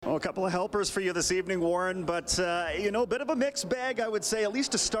couple of helpers for you this evening, Warren, but, a bit of a mixed bag, I would say, at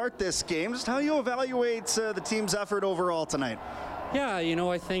least to start this game. Just how you evaluate the team's effort overall tonight? Yeah,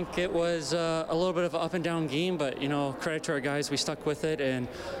 I think it was a little bit of an up and down game, but, credit to our guys, we stuck with it, and,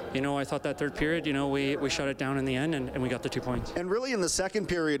 I thought that third period, we shut it down in the end, and we got the 2 points. And really in the second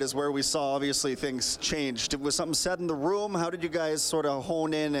period is where we saw, obviously, things changed. Was something said in the room? How did you guys sort of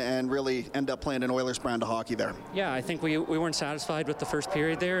hone in and really end up playing an Oilers brand of hockey there? Yeah, I think we weren't satisfied with the first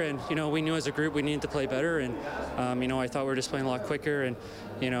period there, and, we knew as a group we needed to play better, and, I thought we were just playing a lot quicker, and,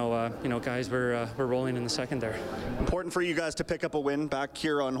 guys were rolling in the second there. Important for you guys to pick up a win back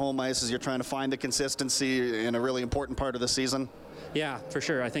here on home ice as you're trying to find the consistency in a really important part of the season? Yeah, for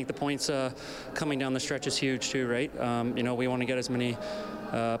sure. I think the points coming down the stretch is huge too, right? We want to get as many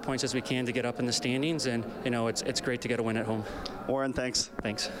points as we can to get up in the standings, and it's great to get a win at home. Warren, thanks.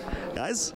 Thanks. Guys?